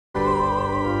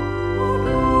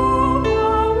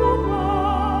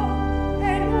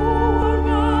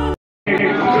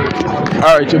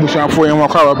Alright, for you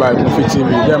by Ekumfi TV.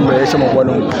 Them some of one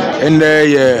in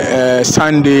the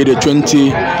Sunday the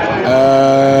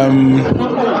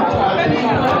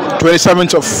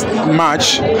 27th of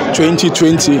March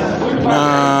 2020.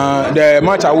 The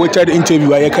much awaited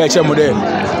interview I catch them there.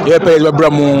 Yeah, pay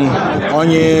Bramu on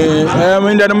ye.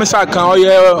 In the Masaka, or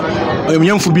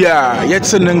young Fubia,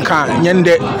 Yetsenka,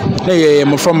 Yende,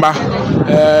 Mufamba.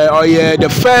 Or yeah, the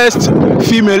first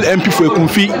female MP for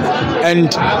Ekumfi,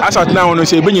 and as at now, I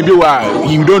say, you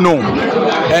don't know,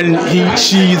 and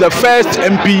she is the first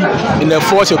MP in the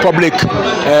Fourth Republic.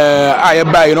 I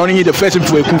buy only the first MP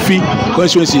for Ekumfi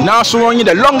constituency. Now, so only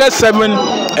the longest 7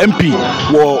 MP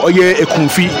were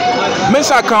Ekumfi.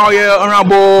 Mensa can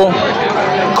honorable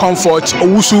Comfort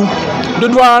Owusu. The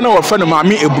one our friend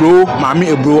Maame Eburow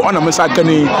on a Mensa can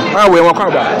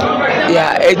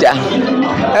yeah, Eja.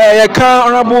 I can't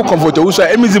honorable Comfort Owusu.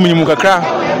 Emizim Mukakra.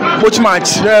 Which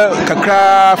match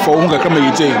kakra for Kakra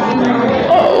Mayite?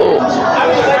 Oh,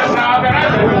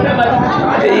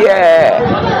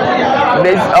 yeah.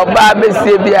 This Obama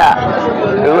Sabia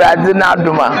Radina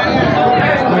Duma.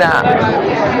 Now,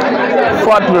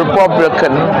 Fourth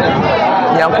Republican.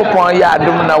 Yankopon ya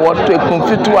adum na woto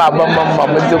Ekumfi to abamama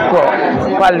medikro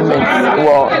parliament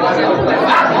wo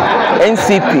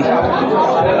NCP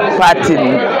party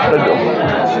do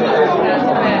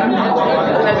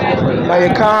I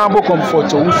can't book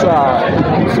Comfort Owusu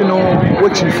Ekumfi no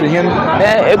what you for him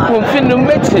Ekumfi no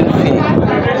metin fi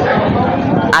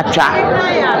atwa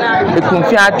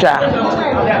Ekumfi atwa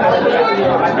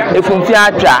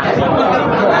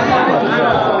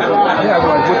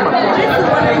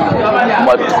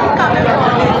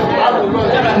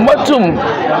Motum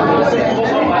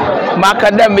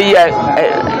Macadamia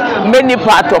many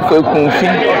part of Ekumfi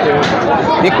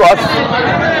because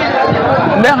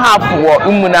me half wa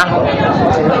umuna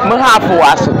me half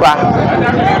wa super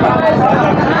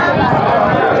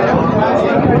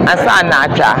asa na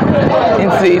atwa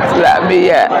it's like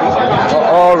me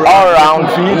all round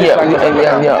yeah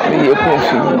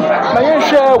Ekumfi my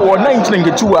share was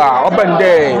 1992 open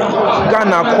there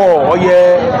Ghana call or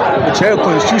the chair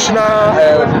constitutional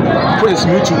process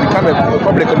to become a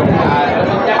Republican.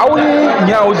 I will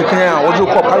now was the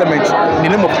call parliament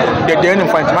in the name of the then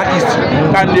Infantma East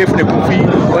and they from the Ekumfi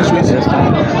constituency.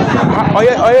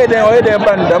 Then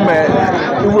band them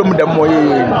room them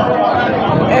way.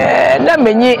 Na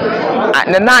many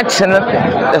the national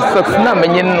the 6 na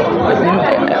many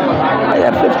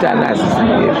 50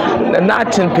 the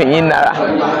natin penyin na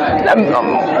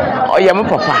oyam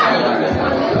papa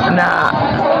na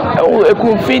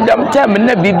Ekumfi dam time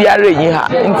na bibiara yi ha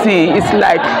nti it's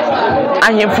like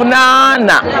ahemfuna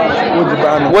na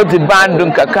wodi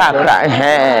bandun kakakra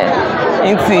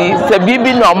nti se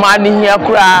bibi no ma ni hia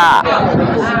kura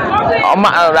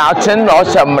rauten no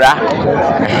chamra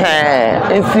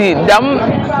nti dam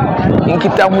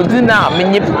nkita hudina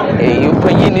menye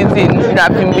yopanyinizi na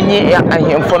pimenye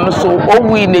ahemfo no so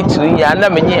owi na chiri ya na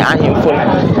menye ahemfo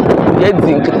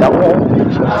yedi nkita ho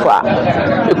fa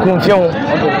Ekumfi ho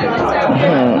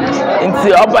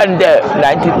nti obande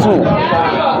 92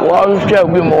 wo hwe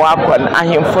bi mo akon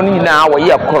ahemfo no nyina wo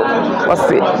ye kor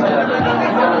wose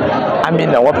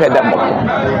amina wo peda mo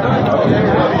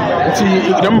nti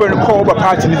number no call ba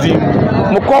party nizim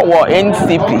mo call wo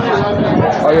NCP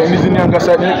oyo nizini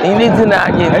angasa inizina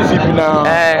anyi NCP na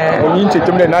onyi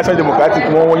nchetem na National Democratic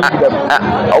mo won yi dem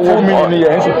owo mi ni ye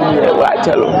NCP ni wa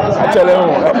achalo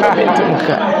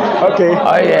okay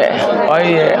oh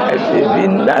yeah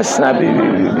bin national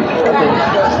bibi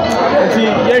nti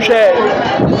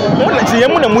yehwe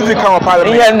mo na music kan wa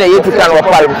parliament ihe na yetu kan wa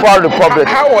parliament for the public.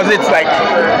 How was it like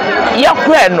ya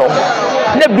kweno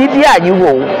na bibi anyi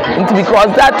wo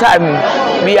because that time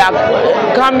we are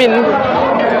coming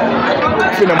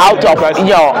out of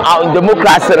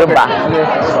democracy river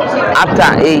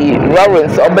after a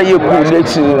Lawrence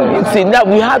Obayeku. See, now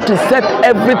we have to set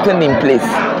everything in place.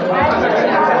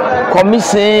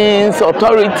 Commissions,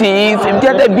 authorities, we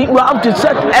have to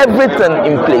set everything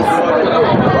in place.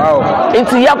 Wow.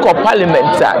 It's Yako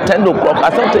Parliament at 10 o'clock. I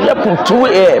thought it's 2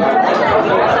 a.m.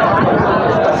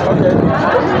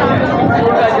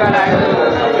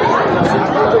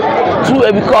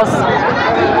 Because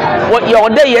what your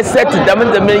day is set to them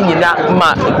in the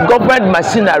government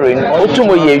machinery.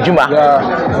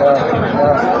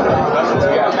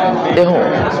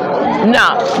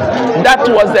 Now, that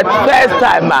was the first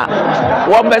time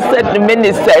what said the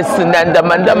ministers and the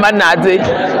Mandamanade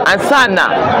and Sana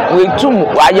we took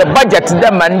your budget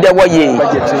them and they were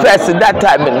first that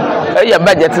time your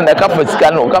budget in the coffee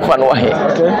scan or coffin or here.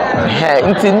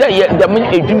 Until the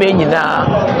money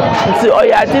now. So, oh,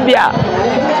 yeah,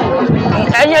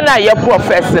 enye na ye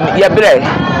professor ye bre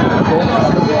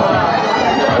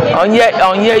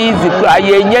onye easy kwa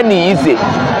ye nye ni easy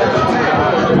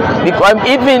because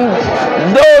even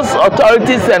those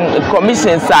authorities and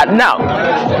commissions are now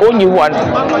only one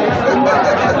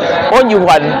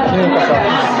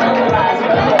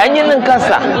enye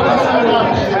nkasa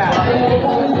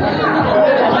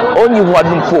only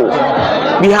one pool.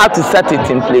 We have to set it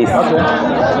in place.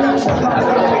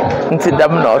 Until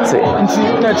them not say.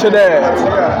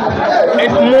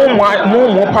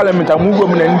 More parliament and move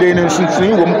women and then since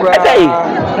you won't cry.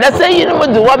 Let's say you know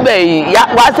the one bay,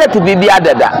 why said to be the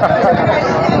other.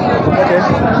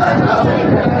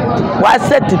 Why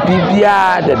said to be the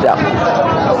other?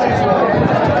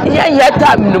 Yeah,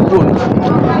 time in the pool.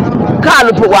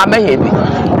 Can't put one maybe.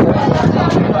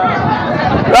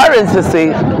 Lawrence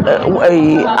say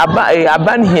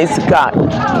aban his car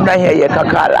na here ye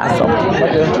kakala so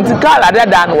nti car ada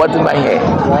dan what my here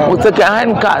we take a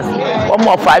hand cars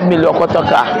 1.5 million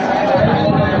kotoka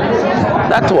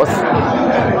that was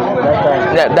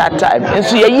that time and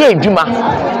so ye adwuma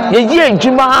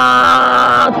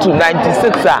to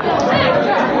 96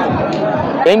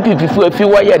 MPP for if you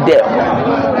were there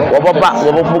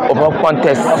oboba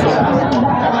contest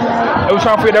I was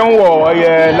afraid I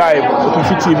live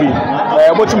Ekumfi TV.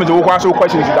 About to the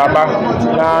questions that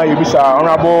now you be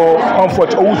Honorable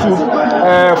Comfort Owusu,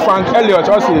 Frank Elliott.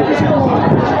 Also,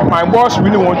 my boss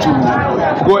really want to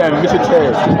go and visit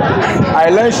her. I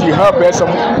learned she helped her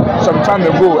some time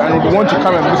ago, and we want to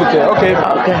come and visit her. Okay.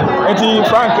 And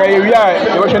Frank, we are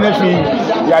the Russian fee.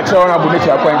 You are Honorable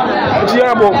Nature Point. It's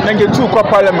Honorable 92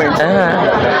 Parliament.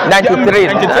 93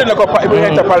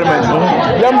 Parliament.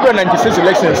 Number 96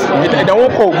 elections. I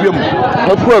don't call you.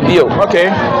 No probio.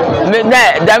 Okay.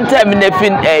 That time in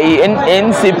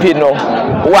NCP no.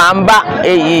 Wamba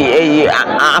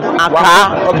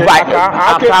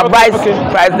vice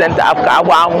president Aka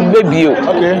baby.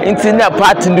 Okay. Intina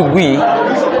part in the we.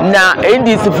 Na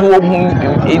NDC for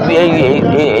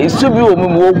subi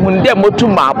omu dem otu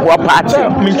ma party.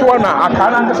 Minchwa na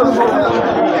Akana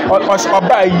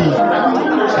obayi.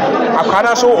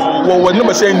 Akana so we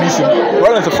no say NDC.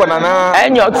 What is the fun na?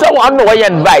 Enyo so one no your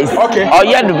advice. Okay. Or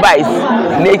your advice.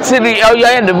 Na chiri your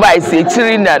advice e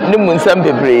chiri na nimu nsam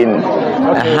bebre ni.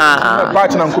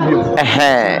 Party na nkubio.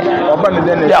 Oba ne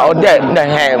den. Yeah, oda na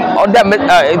oda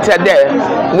it's there.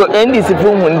 NDC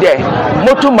for hun there.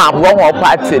 Motu ma wo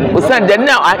party. Usan de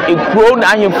na ekro na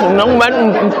ahemfu no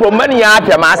man nkromani ya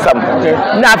atama asam.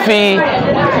 Na fi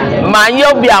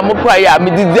manyo bia mokwa ya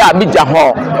medidi abija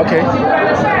ho. Okay.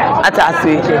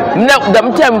 Atasi na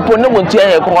dem tempo no wontu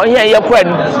ye ko here ye kwan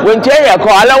wontu ye ko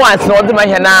allowance no de ma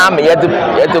he na me ye de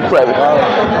kwan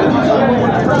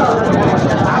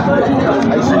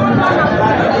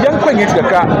yan kwan ye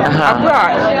tika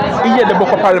akra iye de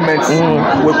boko parliament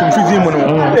we Ekumfi mu no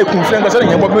Ekumfi ngasa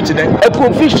na yebo bi chide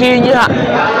Ekumfi shi nyi ha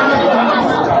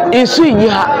isu nyi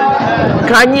ha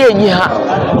kanye nyi ha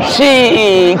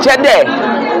shi chede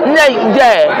na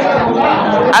de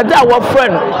ada wo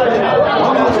friend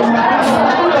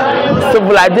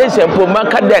civilization for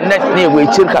maka da na ne we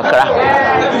kakra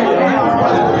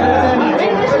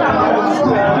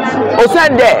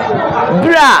osande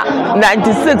bra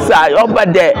 96 a oba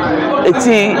de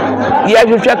eti ye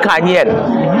hwehwe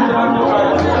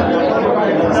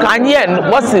kanyen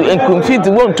what's in confused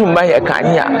won to my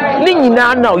kanya ni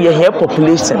nyina na ye hair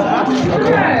population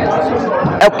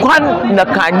ekwan na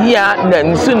kanya na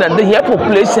nsu na the hair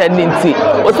population nti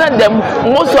osande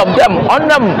most of them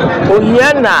onam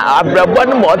ohia na abrabo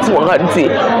no mo ti won nti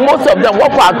most of them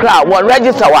work akra won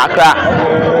register wa akra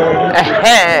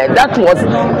that was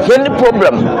any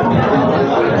problem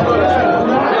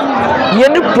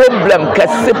yeni problem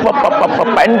kase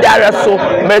papa ndara so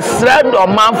mesra do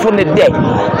manfo ne de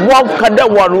won kada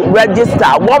won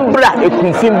register won bra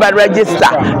Ekumfi ba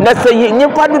register na se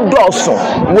nyipa do doso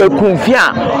we Ekumfi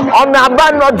a ona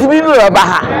aba no de bi ba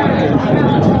ha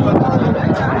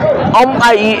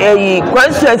ayi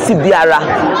constituency biara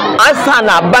asa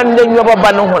na bande nyoba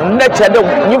ba no ho na chede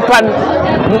nyipa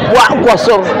wa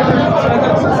koso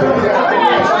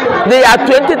they are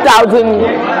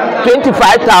 20,000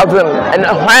 25,000 and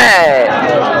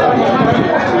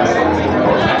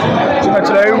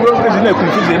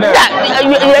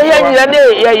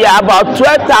yeah, about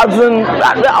 12,000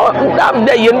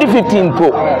 the 15 po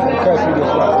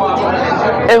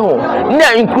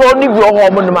na include your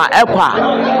home ma ekwa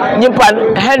nyimpa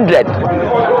 100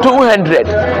 200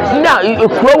 na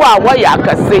ekwa wa ya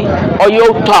kase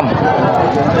oyo tom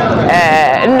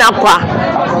nakwa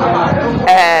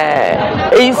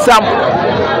isam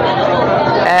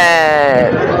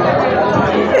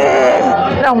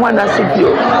na wana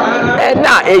sipio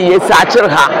na saachir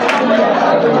ha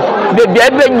de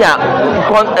bia benya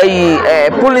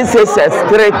police stations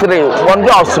 33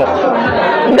 wondoso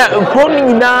na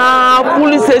nkoni na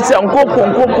police station koko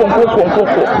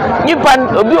nipa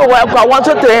obi o wa kwa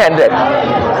 300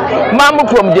 mamu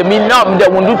from the minimum de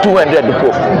wondu 200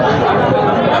 ko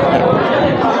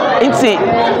inti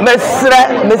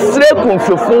mesre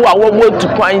kunfefo wa wo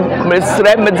tukwan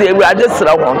mesre mede ewurade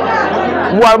sra won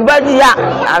wamba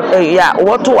ya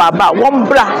woto aba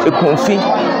wombra ekunfi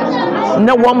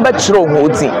na womba kiro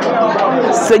hodi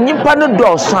se nipa no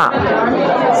doso a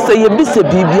se yebise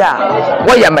bibia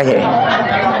wo yamahe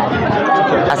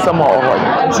asama oho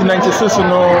 96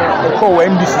 no ko wa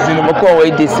MDC no ko wa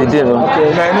DCD no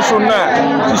okay na ni so na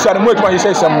sisa no etwa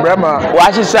yese sambrama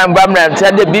wa sisa mbamra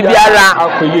ntia de bibiara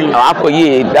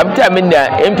akoye dam time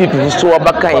na MPP so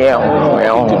obaka ye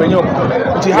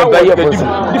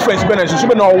difference ben so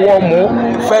be na owo mo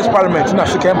first parliament na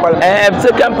second parliament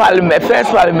second parliament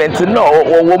first parliament no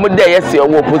wo mo dey yes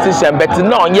your opposition but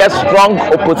no yes strong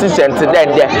opposition to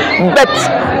them there but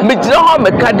me jira ho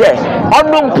me ka there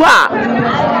onum pa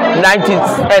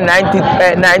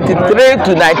 93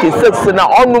 to 96 na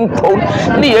onum po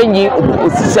ni enyi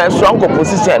opposition strong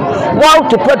opposition while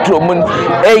to patrol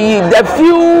the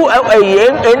few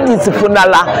NDC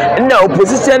funala na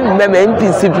opposition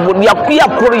MPC ya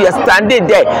kuru ya standing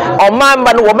there o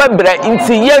mamba no wo bebere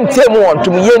nti yentem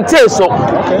wontum yente so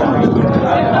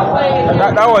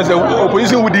that was the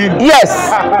opposition within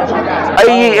yes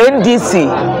NDC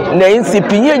na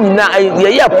NCP nyina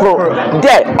ye kuru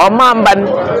there o mamba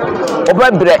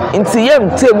obebere nti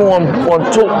yentem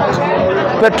wonto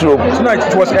petrol. Tonight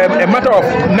it was a matter of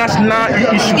national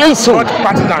issue, not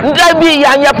partisan. Ndabi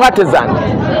yanya partisan.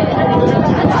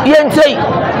 Yente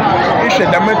issue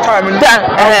the main time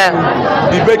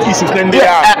debate issues then they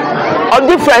are on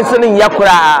difference in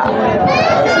yakura.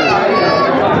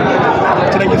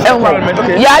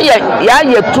 Yeah,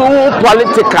 too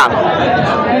political.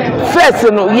 First,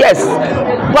 yes,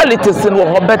 politics in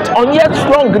but on yet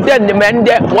strong then the man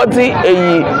there what a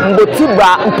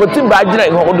mpotiba jina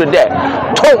in there.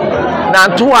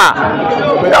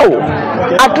 No,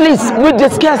 at least we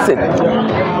discuss it.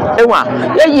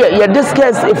 Yeah,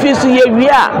 discuss if you see we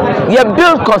are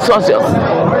build consensus.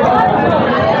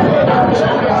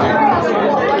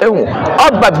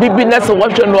 But business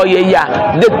what you know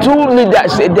the two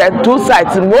leadership, the two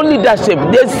sides, one leadership,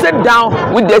 they sit down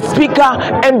with the speaker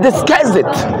and discuss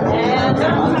it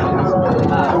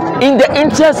in the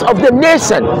interest of the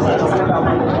nation.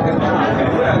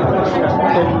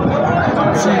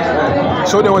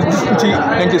 So there was this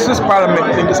 96 parliament,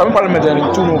 97 parliament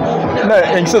and two no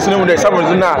 96 no there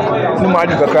some na no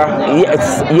madi kaka.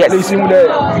 Yes. They seem the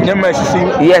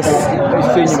yes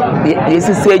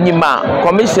say nyima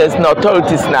commissions and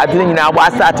authorities na adin nyina wa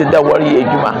start the worry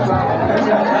eduma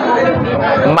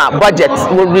ma budget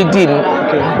will redeem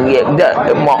the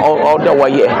order wa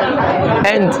year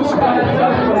and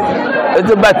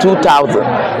it's about 2000.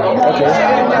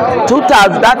 Okay.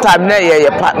 2000 that time na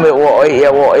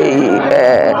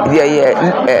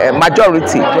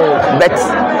majority but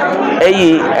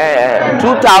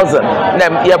 2000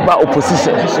 them yeba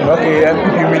opposition. Okay,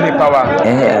 you really power.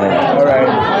 All right.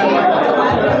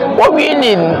 What we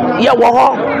need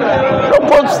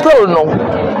no still no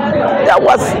there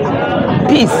was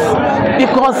peace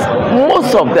because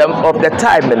most of them of the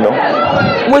time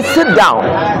we sit down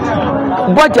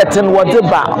budget and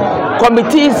whatever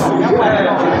committees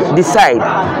decide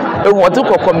and what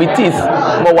committees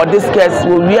but what discuss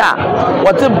we are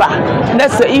whatever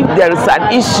let's say if there is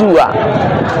an issue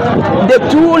the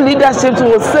two leaderships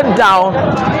will sit down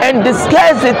and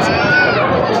discuss it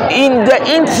in the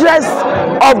interest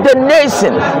of the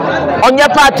nation on your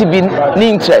party being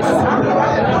interest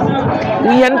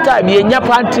we enter be in your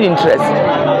party interest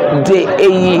the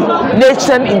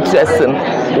nation interest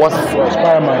was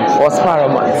paramount.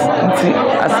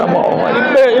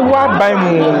 It was by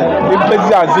me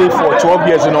for 12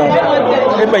 years, you know.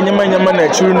 If I never na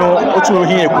children, what you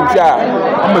hear,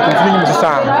 I'm a confused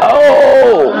son.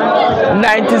 Oh,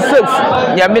 96,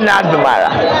 Yamina Admara.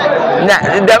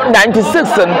 96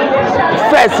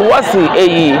 first was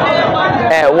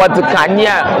what the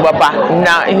Kanya Baba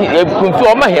now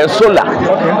conform here solar.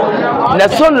 Na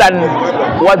solar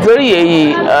was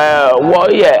very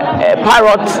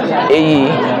parrot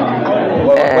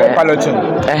piloting.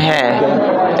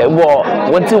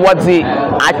 What the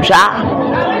acha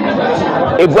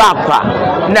Eburow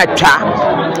na cha.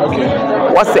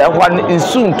 What's the one in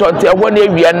soon to one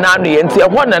area now and say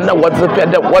one and what's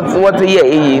the year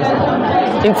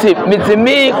into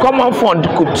me common fund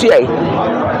could cheer.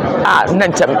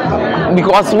 Nanchem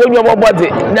because when your body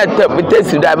not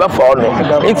test you that before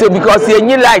no it's because you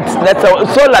need light that's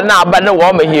solar now but no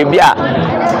woman here bia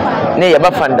na ya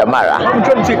ba fandamara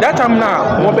that time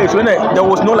now there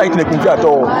was no light in Ekumfi at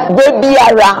all baby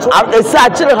ara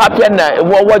actually happen na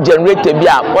what generator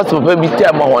bia what baby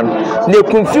tell me one na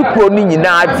Ekumfi kro ni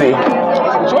nyina ade.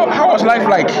 So how was life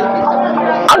like?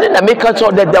 I didn't make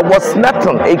sure that there was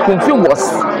nothing. Ekumfi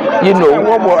was, you know.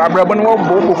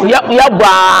 Yeah,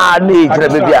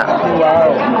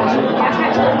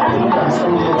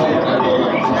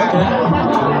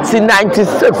 see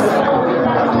 96.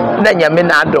 Then you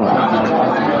mean Adam.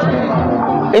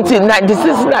 Until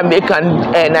 96 na make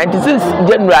 96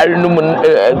 January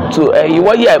to you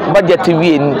were here budget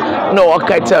TV no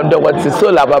okay tell the what is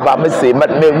solar baba me say but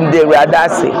me dey rather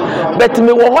say but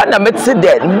me wo ho na me say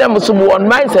there dem so on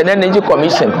Mines and Energy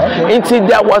Commission until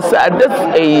there was this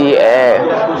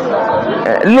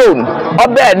loan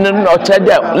obe no check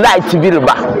there light bill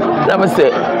ba na me say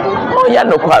oh ya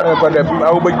no kwa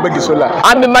bagi solar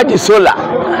am imagine solar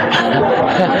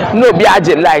no be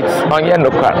age light on ya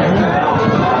no kwa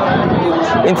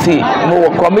nti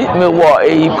me wo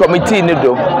a committee ni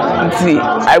do nti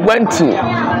I went to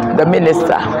the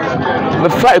minister me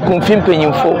fa Ekumfi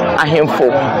mpanyimfo ahemfo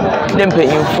ne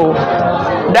mpanyimfo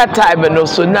that time no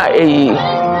so na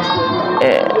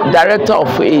director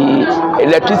of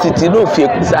electricity no fi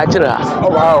ekusa akira. Oh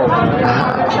wow.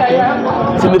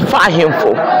 So me fa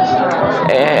ahemfo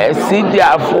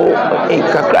CDFO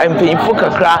kakra mpanyimfo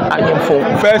kakra ahemfo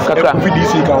first kakra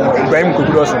VDC kan Ibrahim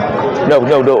Kokudoson. No.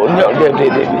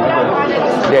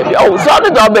 Oh, so the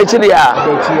job actually.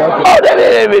 Oh,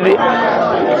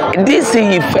 DC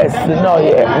first, no,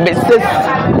 yeah, Mrs.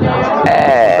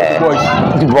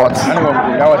 Divorce.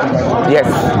 Yes,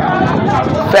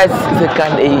 first,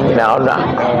 second, now.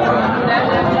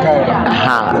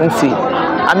 See,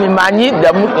 I mean, I need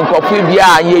the coffee beer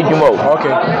and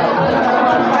okay.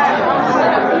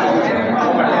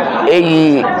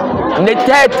 The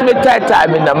third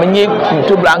time in the many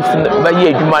two blanks by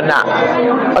ye Jumana,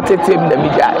 or take him the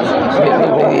media.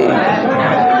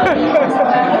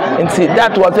 And see,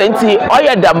 that was anti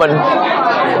Oya Daman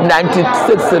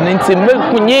 96 and into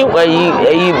milk when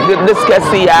you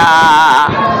discuss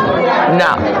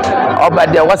now. Oh,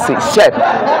 but there was a chef.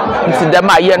 Into the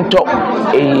Mayan top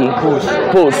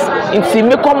post. Into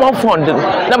me come on fund.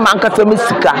 The man cut a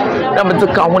misika. The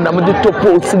count when I'm the top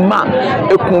post. Ma,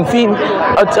 Ekumfi.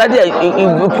 I tell you,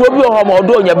 probably home or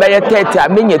doing your better 30. I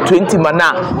mean, 20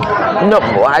 mana. No,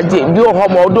 I didn't do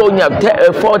home or doing your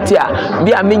 40.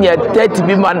 Be a minute 30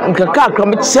 be man. Kaka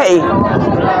come say.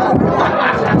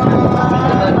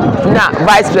 Now,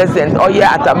 Vice President, oh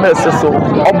yeah, at a mercy so,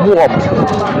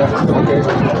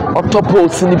 or top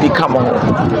post in become on.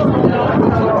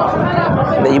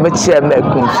 The image chairman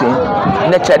Ekumfi.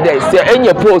 Nature day, say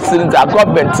any post in the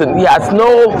government, he has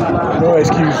no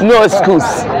excuse.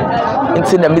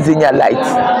 Into the missing light,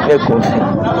 Ekumfi.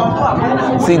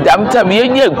 See, damn time, you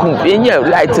Ekumfi,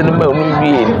 light in the moon.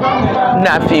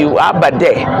 Now, few are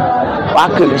there.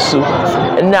 Owusu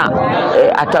na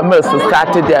Atamels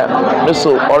started there no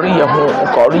so oriye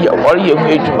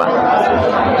edwuma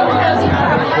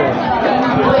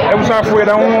Ebusanfo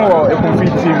da ho Ekumfi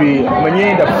TV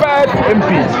many the first MP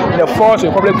the first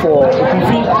republic for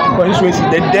Ekumfi constituency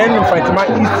the then Fatima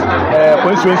East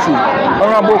constituency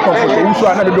honorable comfort Owusu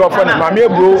another do for Maame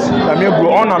Eburow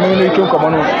on Maame Eburow come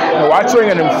on wa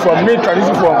chewing from the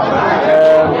tradition from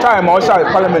time outside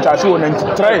parliament as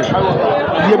 93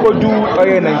 you go do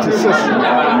 96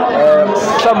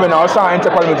 7 outside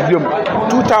enter parliament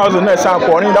 2000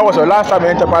 that was the last time I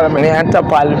entered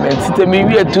parliament. It's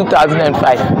maybe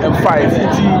 2005.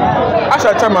 As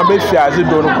a time I be fair as it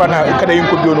don't kada yin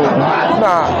ko no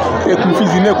na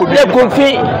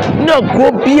Ekumfi no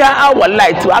go bia our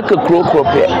light to aka krokro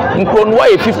pe nkro no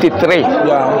 53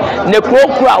 na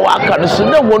krokro a waka no so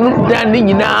na wonu dan ni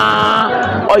nyina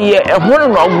oye ehunu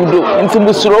no ogudo nti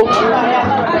musuro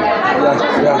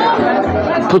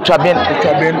Puchabin,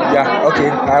 yeah, okay.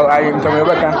 I am coming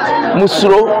back.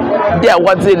 Musro, there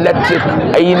was electric,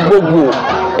 in Bogu,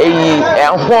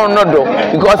 a hornodo,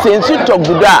 because in suit of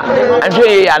Buddha, and show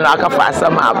you an Akafasa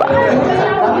Maba.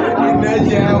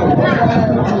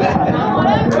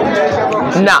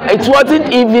 Now, it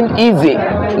wasn't even easy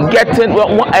getting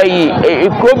a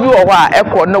Kobe or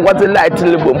Echo, no what the light to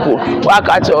Libumpo.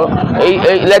 Wakacho,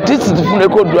 electricity from the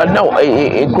code, no,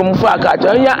 a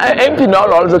Kumfakacho, MP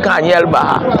all the can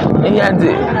yelba.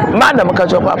 Madam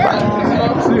Kacho Papa.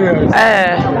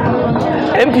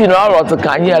 MP all the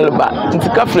can yelba. It's a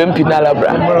cafe MP Nalabra.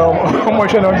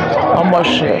 I'm not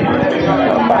sure.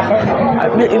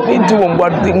 I've been doing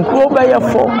what the Grover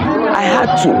for. I I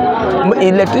had to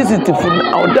electricity for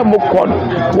them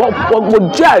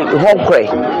what jai hokre.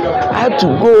 I had to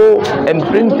go and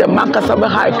bring them back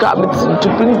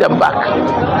to bring them back.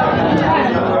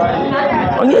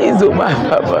 Oh yeah, it's over,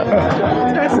 Papa.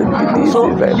 So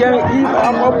yeah, if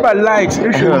I'm up by lights,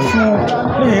 if you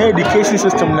the education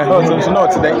system na health is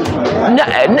not today.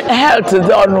 Health is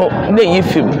on no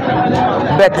ifim,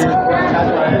 but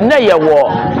na yawo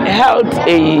health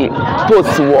a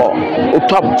post war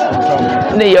top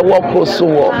na yawo post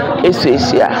war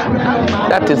esuesia.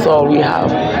 That is all we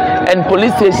have. And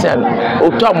police station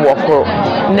otom woko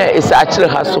na is actually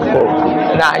hasoko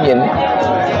na anyen.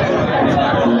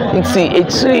 See,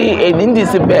 in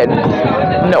this bed,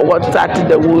 no, what started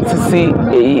the wood to see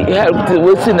a help to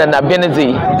Wilson and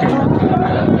Abenezi.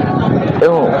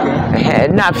 Oh,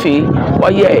 Nafi, oh,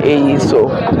 yeah, so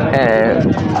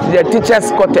the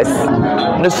teachers' quarters.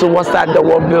 No, so what's that the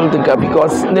war building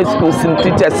because next person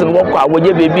teachers and walk out when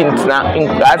you baby in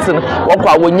class and walk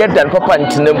out when you're done, Papa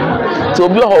and Tinum. So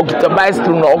be a hawk to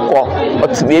bicycle no call,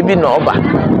 but to baby no back.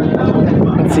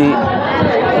 See,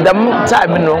 the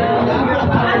time, you know.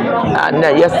 And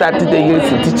yesterday the youth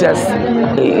teachers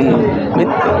in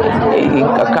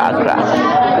Kakakra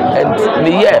and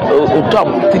me top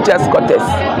teachers quarters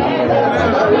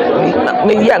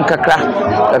me young Kakra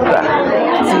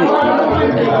see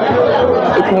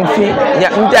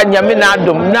Ekumfi-Hon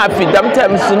nyaminadum na fi dam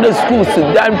time no schools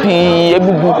dan pi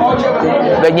ebubu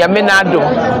be nyaminadum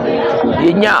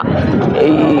yenya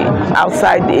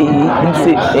outside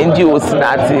NGOs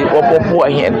na ati opopo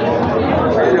hen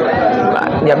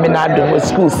Yaminado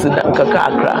schools na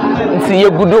Kakakra. Nti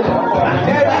yegudo.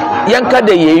 Yanka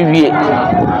de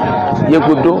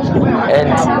yegudo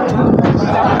and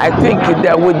I think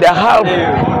that with the help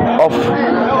of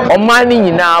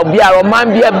Omani now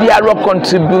biara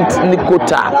contribute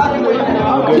nikota.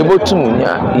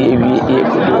 Yebotunya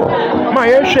yegudo. Ma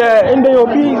yehwe inde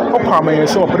obi okwama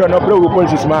yeso opere na opere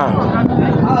politics ma.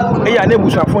 Eya na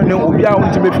ebusafo ne obi a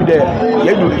wonti befi de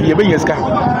yebe yeska.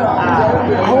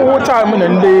 How time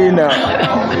and day now?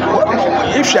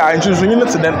 If she are choosing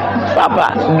to them,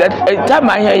 Papa, that time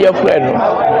I hear your friend,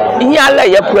 Yala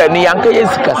your friend, Yanka is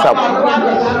Casap.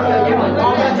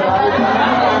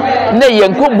 Nay,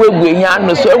 Yanko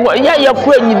Buguiano, so your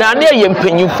friend, Yana,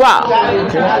 penny far.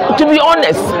 To be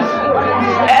honest,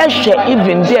 Asher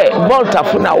even there, Volta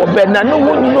for now, but no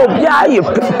one know, yeah, you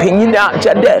penny out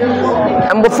there.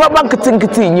 And before bank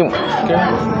continue.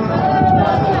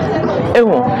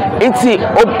 It's a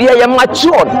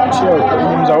matured.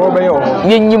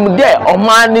 You there, or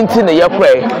man into the yakwe.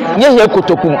 Ye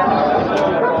Kotokum.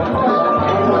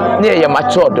 Near your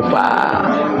matured,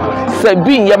 pa. Say,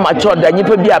 being your matured, then you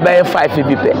could be about 5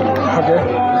 people. Okay.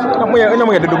 I'm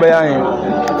going to do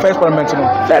First Parliament.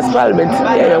 First Parliament,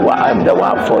 I'm the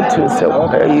one for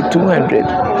 200.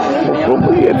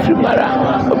 Probably every mara.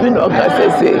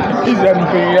 Say,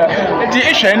 the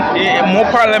Asian more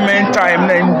Parliament time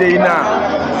than day now.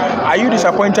 Are you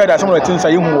disappointed that some of the things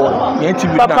are you more?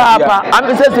 Papa, I'm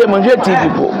the same Major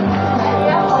TV.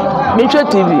 Major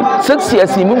TV, 6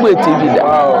 years in Mumbai TV.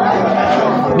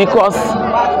 Because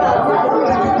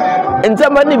in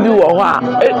somebody be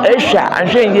Asia and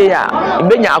Shania,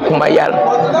 Benya Kumayal.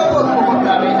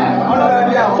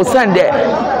 Sunday.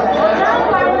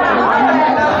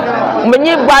 When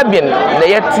you babin, the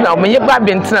yet now, when you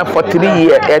babin for 3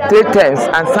 years, 3 times,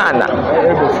 and Sana,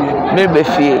 maybe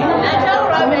fee.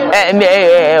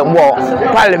 War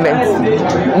Parliament,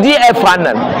 dear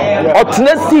Fanan, or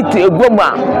Tennessee, a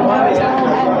woman.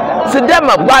 So, them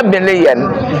a babin,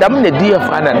 damn the dear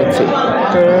Fanan.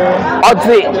 Or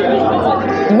the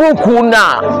Bukuna,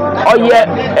 or yet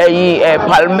a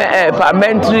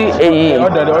parliamentary, or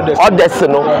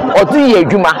Desino, or the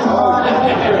Yuma.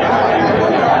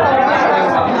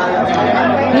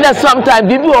 Sometimes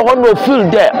people will feel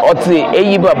there or say,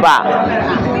 "Hey, Baba."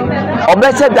 Or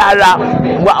better dara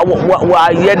wa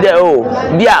yede o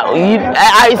bia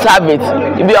I service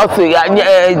bi o say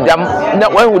dam na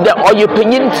when with or you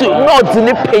penyin to not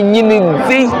ni penyin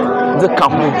zi the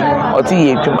camp or ti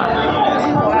yedwuma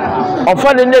on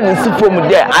fa ne ni sifom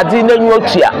there adi na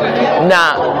nwotua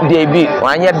na de bi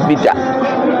wanya bida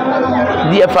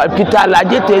die fa Peter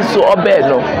Lajete so obe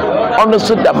no ono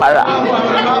so damara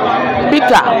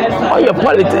Peter or your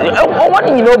politics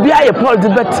one you know be your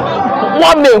politics but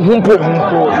one may humpo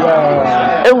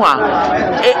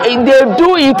they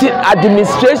do it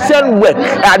administration work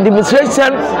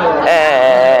administration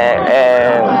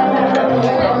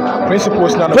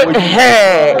principles na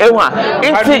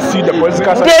see the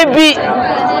political side they be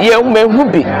you may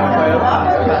humpi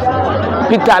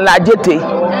Peter Lajete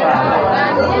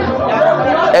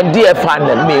and dear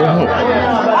final me.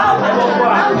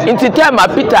 Into time I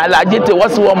Peter Alajete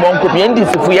was one monk could be in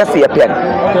this if we see a pen.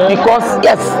 Because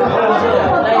yes,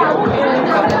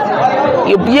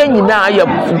 you be now you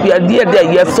be a dear there,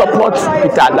 you support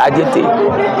Peter Alajete.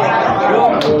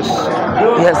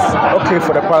 Yes. Okay,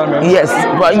 for the parliament. Yes,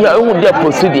 but you own their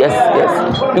procedures,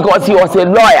 yes. Because he was a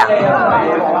lawyer.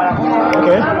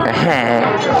 Okay.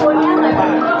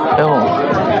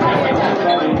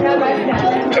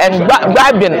 And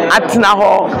Babin at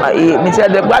now, Mr.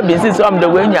 The Babin is on the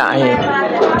way here.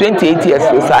 28 years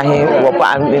was I here.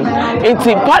 It's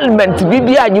in Parliament,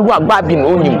 BBI, you are Babin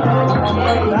on you.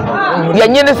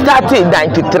 Yanyan started in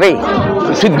 93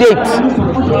 to date.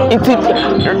 It's a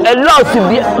loss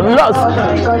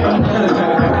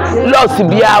to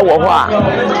be our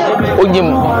on you.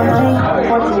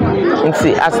 And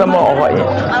see, as some more.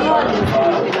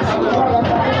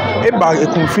 Eba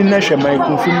Ekumfi-Hon my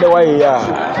Ekumfi-Hon way ya.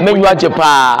 Menu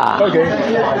ajepa. Okay.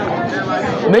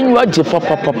 Menu ajepa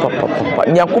papa.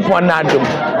 Nyankopon na adom.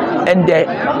 And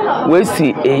we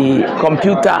see a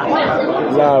computer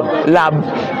lab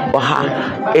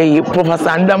a Professor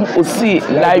Andam Osi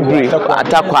library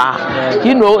atakwa.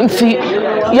 You know, see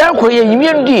yanko ye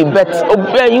yimdi but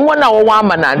you want our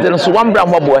woman and so one bram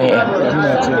wabo here.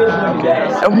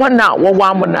 And one now one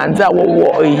woman and that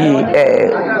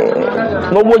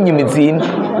no one you mean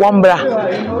one bra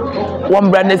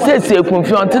ne says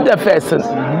Ekumfi-Hon to the person.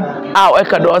 Our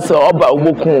Ekados or about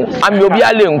Woku. I'm your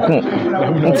Bialenku.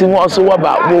 It's also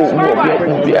about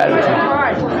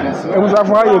It was a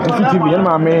variety of TV and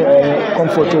Maame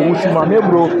Comfort Owusu, Maame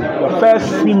Eburow, the first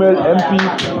female MP,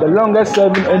 the longest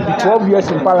serving MP, 12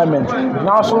 years in Parliament.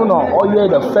 Now, so now, all year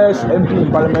the first MP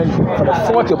in Parliament for the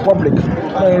Fourth Republic.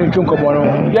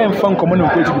 Yeah, in fun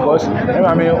community because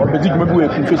Maame Obedi maybe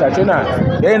Ekumfi-Hon. I say now,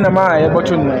 yeah, na ma yeah, but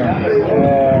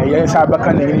yeah,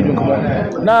 Sabaka na yini junko.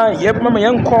 Na yeah, Mama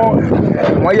yanko,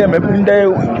 moye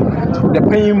mebunde the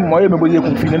pain moye mebunde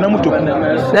Ekumfi-Hon.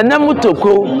 Na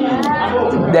namutoko.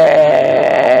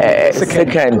 The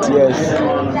second, yes.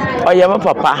 Oh, yeah, my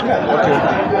papa.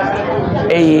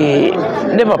 Okay.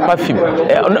 Never perfume.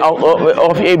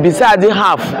 Of a beside the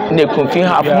half, the Ekumfi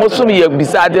half. Most of you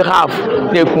beside the half,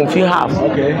 the Ekumfi half.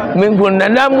 Okay. Mingun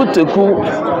Nana Mutuku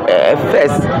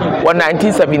first,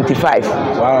 1975.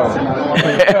 Wow.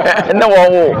 No,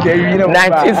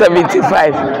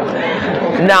 1975.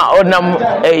 Now,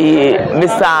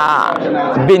 Mr.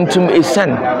 Bentum Esan,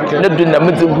 not doing the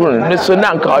middle no so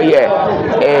now call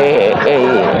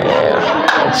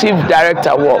chief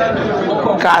director work.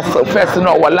 Castle first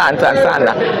no Walanta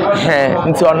Sana.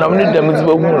 Into on the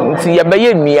middle see a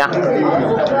bayemia.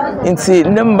 Into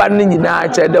number Nina,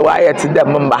 the wire to the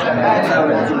member.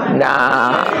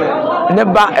 Now,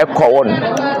 never a call.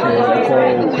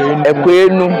 A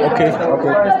queen, okay.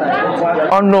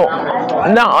 Oh no.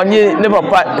 Now on you never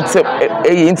part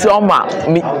into Oma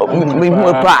me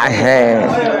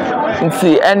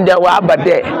see and there were but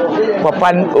there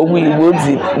Papa we would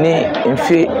in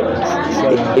fee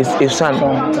is son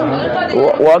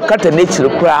what cut a nature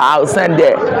cry outside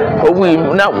there we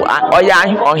now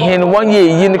or him 1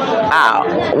 year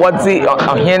what's it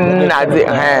on him at the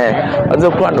hand of the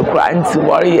cry into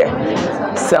warrior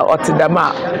so or to them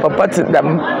Papa to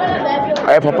them.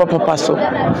 Papa so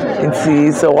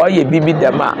nti so oye bibi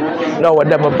dama na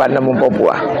wada mba na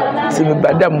mbobua si mi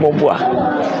bada mbobua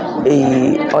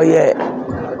oye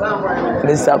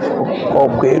nisa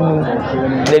kokwenu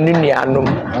na nunuanum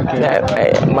na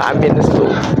maame no so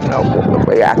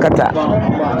na ya kata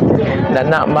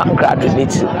na ma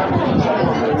graduate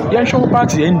yan show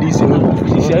party NDC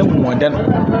say mu dan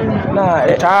na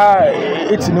ta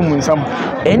etinu mu nsam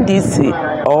NDC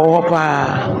oh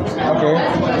pa okay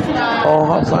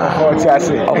oh pa oh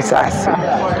sase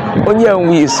onye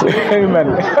nwi so amen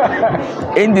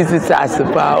NDC sase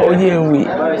pa onye nwi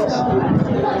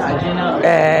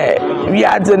we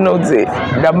are the know the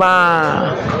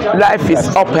life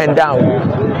is up and down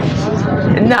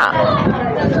now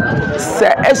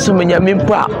say esumenya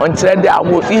mimpa onkyere de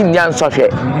awo inya nsɔhwɛ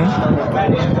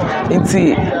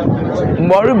nti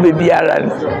mɔre bebiara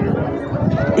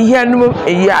ihe no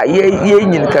eya ye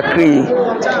nyin kakre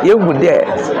ye hu de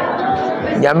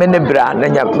nyame ne bra na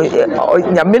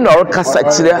nyame na ɔkasa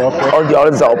kyerɛ ɔde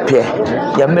ɔza ɔpɛ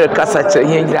nyame kasa kyerɛ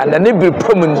ye nyira na ne bi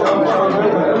pom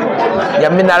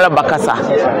nyame na ala bakasa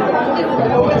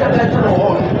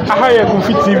Ahaya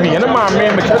Ekumfi TV and Maame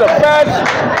Eburow the first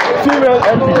female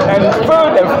MP and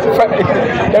third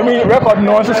record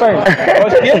no one saying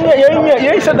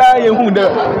yeah said that who the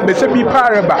be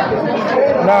paraba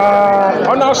now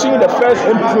on now seeing the first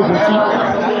MP for Ekumfi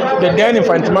the then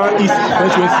Infantima East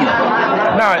constituency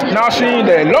now seeing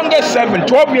the longest serving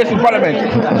 12 years in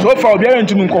parliament. So far, we are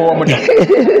into Munko.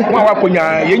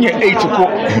 Waponya, Yenya 8 ko,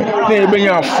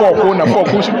 Nebenya 4 ko, na 4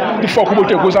 ko, the 4 ko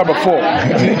goes up 4.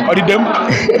 Or the them,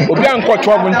 Obian ko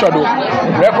 12 in Chado,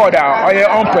 record our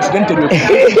own president.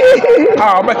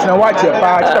 Ah, but now watch your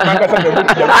part. I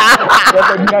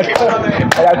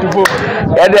have to vote.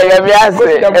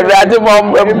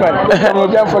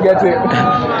 Don't forget it.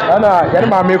 Ana yɛn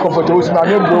maa mi kɔfɔtɔ osi maa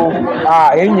mi bro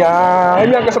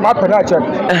enya kasa maa pɛ n'a cɛ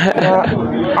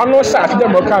ano sa ati dɛ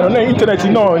mɔ kan no na internet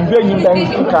no nbɛ yin dan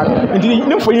kan nti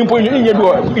ne fo yin po yin yɛ bi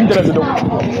wɔ internet do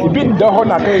ebi da hɔ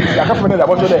na ka fɔ ne da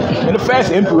bɔtɔ dɛ ne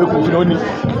first mp we kun fi na oni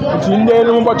nti nde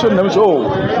no bɔtɔ na mi so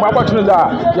ma bɔtɔ no da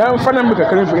yɛn fa na mi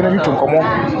kakra fi na mi tun kɔmɔ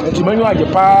nti ma nyu agye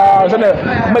paa sɛ ne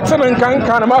mɛtɛn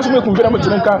nkan na ma so mi kun fi na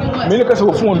mɛtɛn nkan mi ne kasa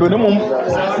wɔ fon do ne mum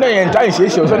na yɛn ta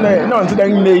nhyehyɛ sɛ ne na ɔnti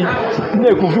dan ne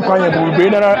Ekumfi kwanya bube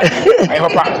na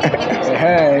papa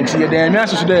nti ye dem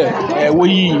aso de wo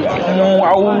yi mo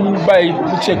awu bai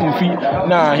check Ekumfi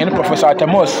na hen professor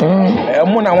Atemos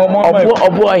mo na mo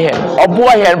obo ahen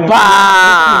pa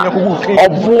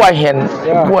obo ahen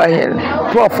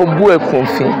prof obo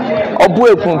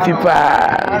Ekumfi pa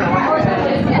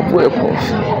obo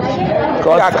Ekumfi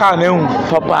cause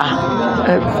papa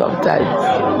sometimes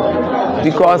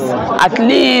because at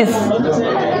least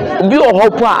bi o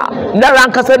hopa na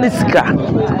rankasa ni sika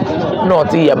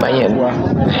not yamayen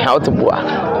how to boa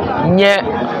nye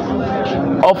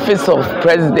office of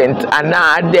president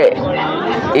anade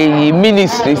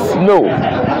ministries no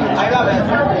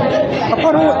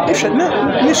aparo efena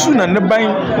ni suna ne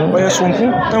ban oye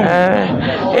sonku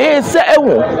se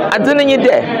ewo adene nyi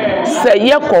de se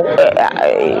yeko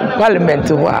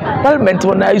parliament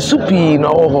na isupi no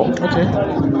ho okay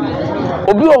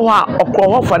obi o ho a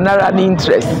okro for naira ni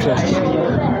interest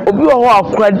obi o ho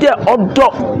akra de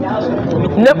odo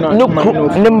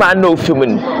ne man no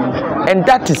film and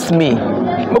that is me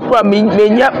mekwa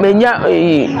menya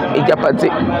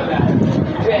ejapate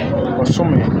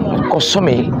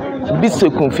kosome biso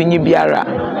Ekumfi nyi biara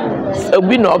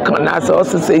obi no kan na so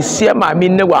se sia maame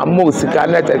ne wa mo sika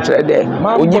na tekere de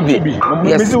onyi bi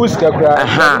yes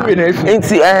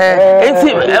enti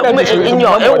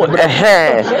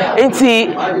enti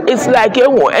it's like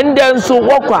and then so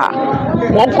wokwa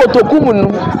won kotokumu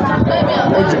no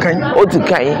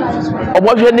otikan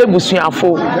obohwe na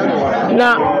ebusuafo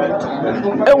na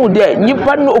de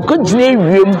nyipa no okagina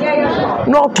ewiem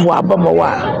na oto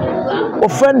abamawa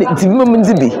ofrend timum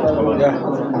ndibi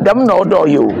dam na odo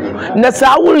yo na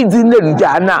sa wuri di na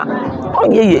nja na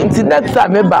onye ye nti next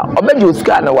time ba obeje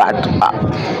osika na wa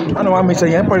ana wa me say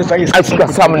yan police is asika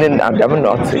samnin na dam na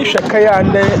ot shakaya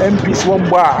and MPs wo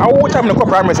gba awu time na ko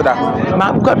primaries da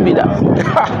ma ko bi da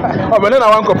obene na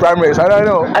wan ko primaries I don't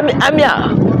know amia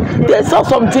there's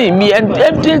something me and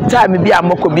every time bi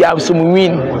amako bi am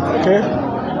win okay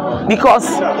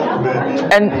because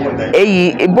and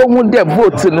ebohu de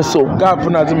vote no so gap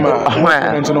na zima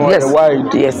yes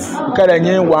wide yes kada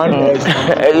nye one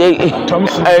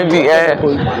Thompson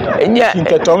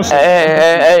Thompson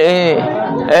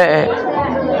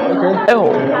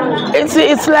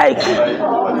it's like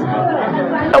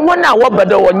and when I what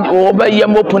better over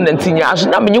your opponent in your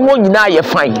na me won nyina ye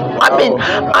fine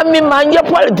I mean man your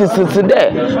politics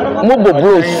today mobo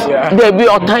bros there be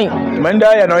all time man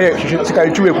da ya no ye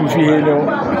sika chu Ekumfi he no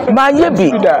man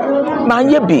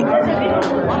ye bi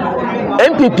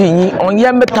MPP yi on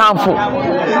ye metamfo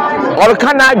or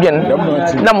kan adwen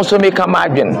na mo so me ka ma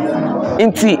adwen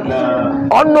nti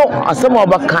ono asem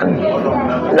obakan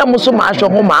na mo so ma ahwe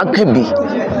ho ma aka bi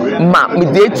ma me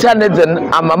de tia ne den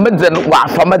ama me den wa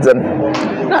afa me den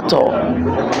that's all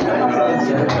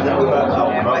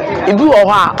ibi wo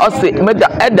ha o se me da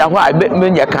eda ho a me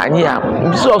nya kanye a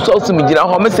so me gina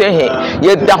ho me se he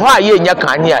ye da ho a ye nya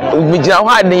kanye a me gina ho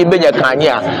a ne be nya kanye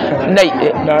a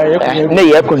na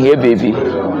ye ko he baby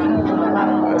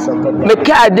me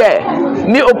ka de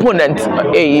me opponent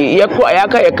ye ko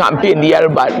ayaka ye campaign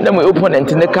yerba na me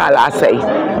opponent ne ka la asai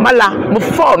mala me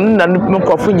phone na me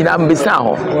kofo nyina mbesa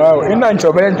ho wow ina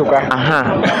ncho bele ntoka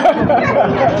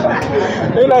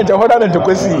ina ncho hoda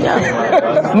ntoka si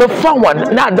me phone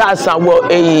one na da asa wo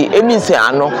emi se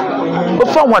ano me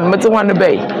phone one me te one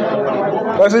be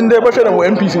kasi nde bo shena wo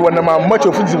MPC wona ma much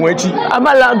of it wonchi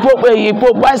amala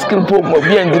po bicycle po mo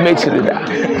bi ndi mechiri da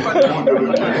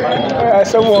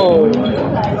asawo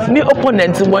mi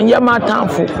opponent won ya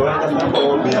matamfo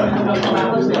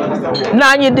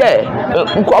na anyi de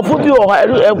nkofo bi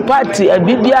o party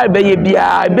bibia be ye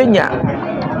bia benya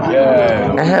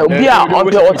obi a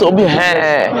ope obi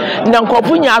na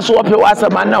nkofo nya so ope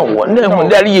wasama na wo na hu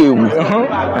dare ye ewu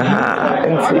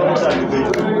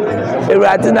nti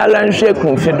Ewurade na lanhwe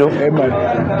Ekumfi do Amen.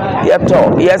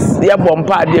 yes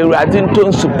yebompa de Ewurade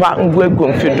ntonsupa ngwe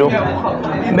Ekumfi do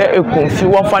me Ekumfi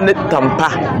wofa ne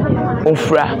tampa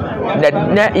ofra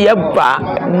na yeba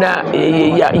na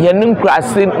yenin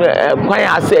krase kwan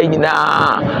ase nyina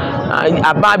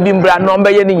aba bimbra no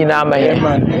mbeye ni nyina ma ye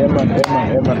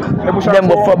dem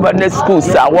for the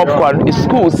schools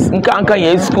schools nkanka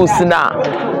ye schools na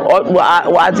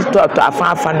wa ti to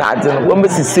afa na ade no wo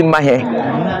mesisi ma he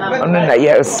ono na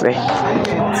yesre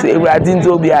se Ewurade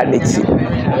nzo bi a nechi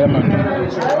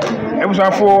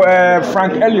for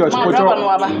Frank Elliott poto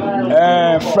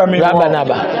from a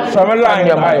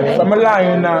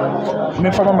line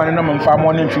me from man no mfa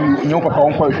mo ne twi nyu papa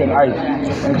won kwahwe ai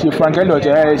nti Frank Elliott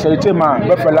say tema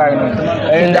be for line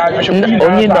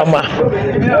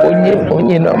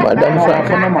onyi no madam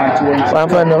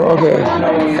fa no okay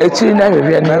echi na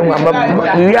hwe na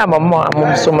wi amamo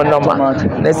amso mo no ma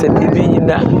na se bibi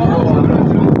nyina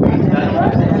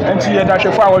nti ya da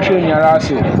hwefo a wo hwe nyara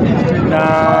ase na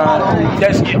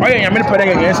yes oya nyame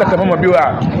pere gen saka mama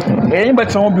biwa eyin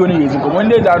betan obi oni yezi ko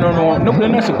wonde da no no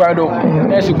sikwa do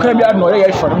na sikwa bi adno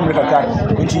ya hwe no kaka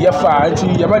nti ya fa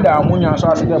nti ya bada amunya so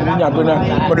ase da amunya do na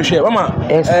bodo hwe mama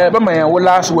bama ya wo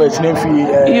last words na fi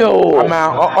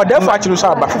ama odefa chiru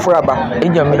so aba foforo aba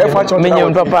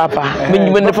menyem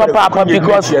papa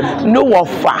because no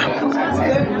wafa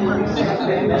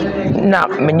na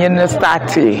menye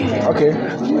start okay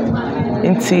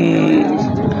nti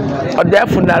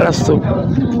odefu nala so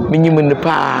menyim ne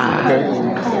pa okay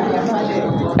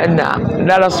na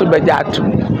nala so beja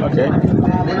atum okay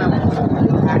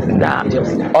na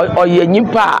oye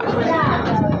nyimpa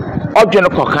odwene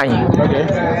kokan okay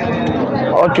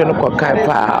odwene kokan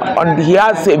pa on he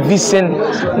has a vision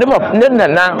ne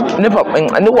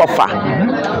wafa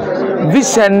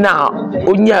vision na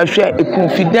onya hwe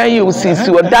Ekumfi-Dan you see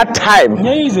at that time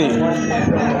easy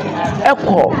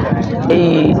eko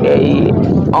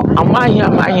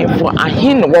amahi for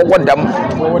ahin wo dam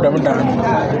dan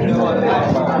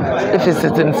if it's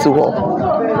sitting so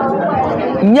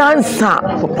nyansa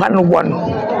papa no won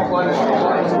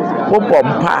wo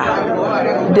bompa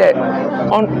de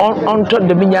on to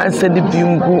the nyansa de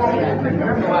bingu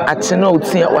atena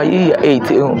otia wa ye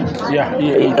 8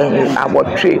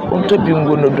 abotwe on to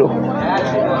bingu no do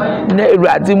na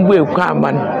Ewurade mbu ekwa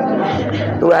aman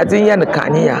Ewurade nya ne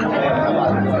kanya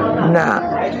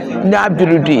na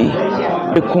abirudi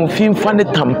Ekumfi mfa ne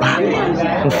tampa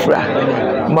mfra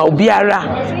ma obiara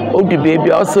odi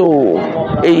baby also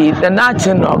the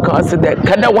nachen no ka so that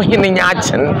kada wo hene nya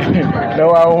achen no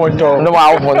wa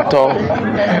honto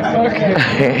okay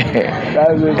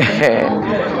that's it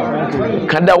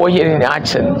kada wo hene nya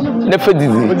achen na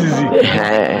fedizi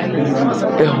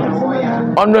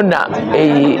ono na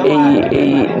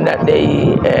na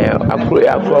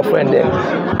akro friend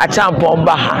achampon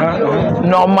ba ha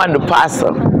no man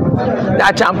parcel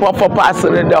that champion for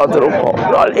parcel the other ko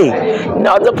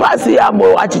no the parcel ya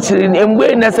mo achichiri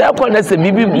emgbe na se ko na se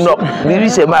bibi no bibi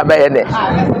se ma ba ye ne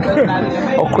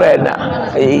okra na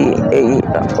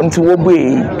nti wo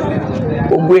gbe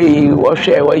wo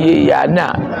hwe wo ye ya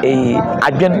na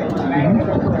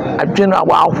adwen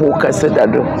awa aho kase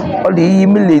dado all yi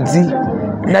mi ledi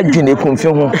na dwene Ekumfi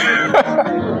ho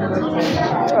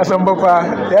asambapa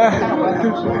yeah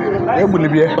ebuni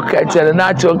bie okay chere na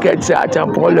acho okay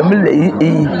achampon le mi le yi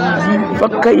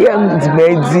fakaya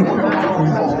ndimedi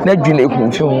na dwene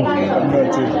Ekumfi ho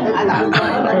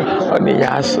oni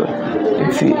yaso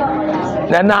nti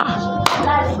nana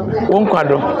won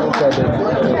kwado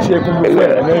si Ekumfi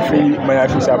na fi maya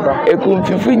fi sapa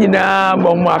Ekumfi nyina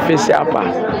mo afisi apa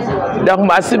da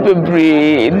ma se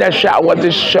bebre na hwa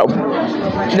what shop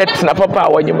net na papa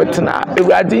wanyemtena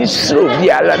Ewurade nsiro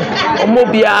biala omo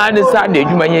bia ne sa de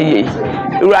adwuma ye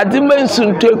Ewurade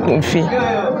mansunto Ekumfi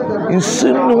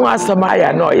nsunu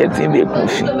asamaya na oyetin be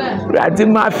Ekumfi Ewurade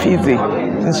ma fizi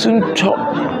nsunto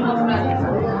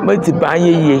mati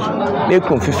banye na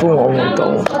Ekumfi fo won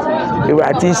ton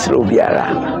Ewurade nsiro biala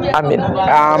amen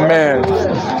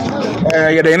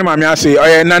yeah the Maame ase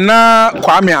Nana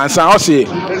Kwame Ansan o say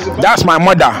that's my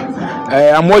mother.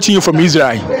 I'm watching you from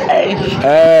Israel.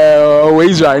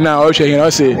 Israel now. Okay,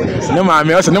 you say no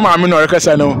Maame no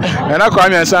rekasa no. Na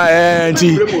Kwame Ansan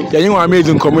nti you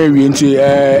amazing comedy nti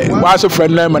waso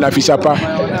friend na na fisapa.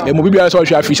 Mo bibia so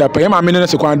hwa fisapa. Maame no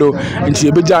se kwando nti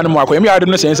e beja no mo akwa. Me ade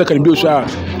no se kan bi o so a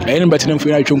no betina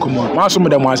mfiri atwe nkomo. Ma so mo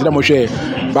da mo ase da mo hwe.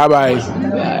 Bye bye.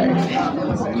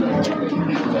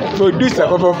 Producer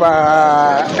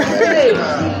papa.